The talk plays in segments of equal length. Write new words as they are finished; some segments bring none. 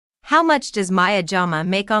How much does Maya Jama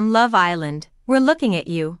make on Love Island? We're looking at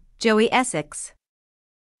you, Joey Essex.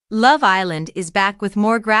 Love Island is back with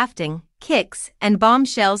more grafting, kicks, and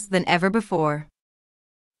bombshells than ever before.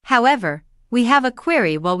 However, we have a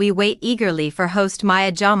query while we wait eagerly for host Maya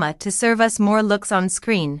Jama to serve us more looks on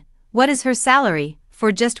screen. What is her salary?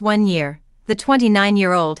 For just 1 year, the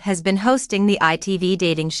 29-year-old has been hosting the ITV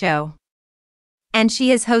dating show. And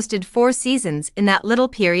she has hosted 4 seasons in that little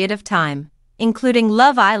period of time, including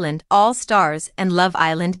Love Island All-Stars and Love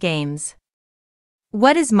Island Games.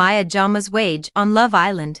 What is Maya Jama's wage on Love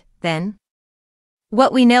Island, then?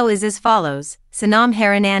 What we know is as follows: Sanam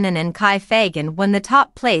Harananan and Kai Fagan won the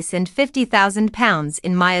top place and £50,000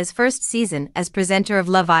 in Maya's first season as presenter of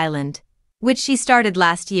Love Island, which she started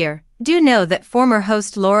last year. Do know that former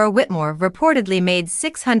host Laura Whitmore reportedly made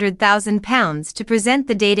 £600,000 to present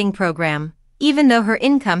the dating program, even though her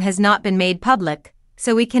income has not been made public,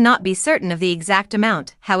 so we cannot be certain of the exact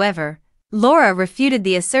amount. However, Laura refuted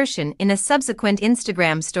the assertion in a subsequent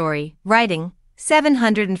Instagram story, writing,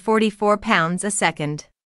 £744 a second.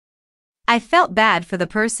 I felt bad for the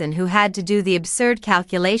person who had to do the absurd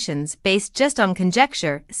calculations based just on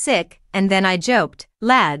conjecture, sick, and then I joked,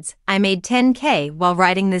 lads, I made 10K while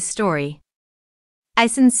writing this story. I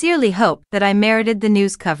sincerely hope that I merited the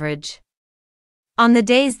news coverage. On the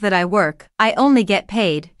days that I work, I only get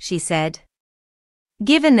paid, she said.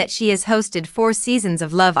 Given that she has hosted 4 seasons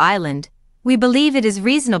of Love Island, we believe it is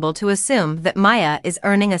reasonable to assume that Maya is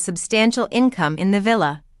earning a substantial income in the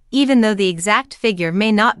villa, even though the exact figure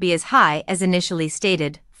may not be as high as initially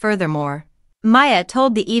stated. Furthermore, Maya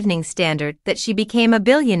told the Evening Standard that she became a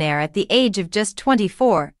billionaire at the age of just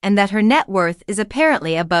 24 and that her net worth is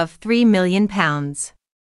apparently above £3 million.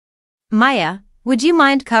 Maya, would you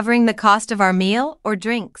mind covering the cost of our meal or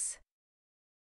drinks?